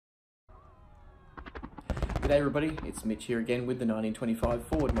G'day everybody, it's Mitch here again with the 1925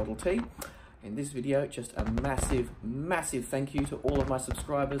 Ford Model T. In this video, just a massive thank you to all of my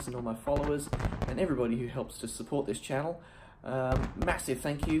subscribers and all my followers and everybody who helps to support this channel. Massive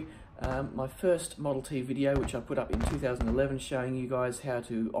thank you. My first Model T video, which I put up in 2011 showing you guys how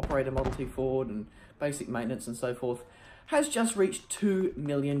to operate a Model T Ford and basic maintenance and so forth, has just reached 2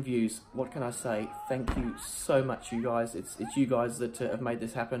 million views. What can I say? Thank you so much, you guys. It's you guys that have made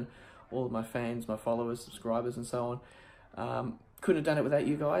this happen. All of my fans, my followers, subscribers, and so on. Couldn't have done it without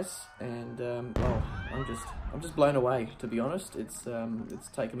you guys, and well, I'm just blown away, to be honest. It's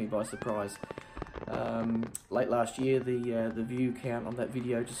taken me by surprise. Late last year, the view count on that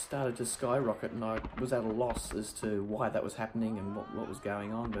video just started to skyrocket, and I was at a loss as to why that was happening and what was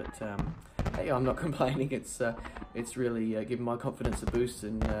going on. But hey, I'm not complaining. It's really given my confidence a boost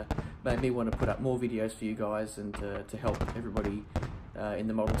and made me want to put up more videos for you guys and to help everybody in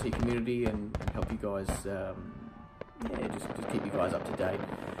the Model T community and help you guys, yeah, just keep you guys up to date.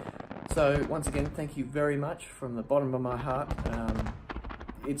 So once again, thank you very much from the bottom of my heart.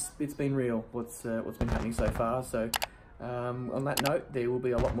 It's been real what's been happening so far. So on that note, there will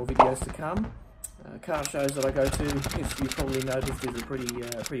be a lot more videos to come. Car shows that I go to, as you probably noticed, is a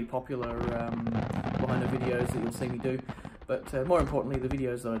pretty popular line of videos that you'll see me do. But more importantly, the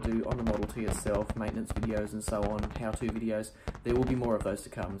videos that I do on the Model T itself, maintenance videos and so on, how-to videos, there will be more of those to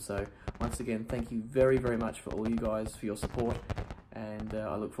come. So once again, thank you very much for all you guys, for your support, and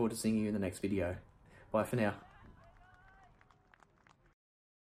I look forward to seeing you in the next video. Bye for now.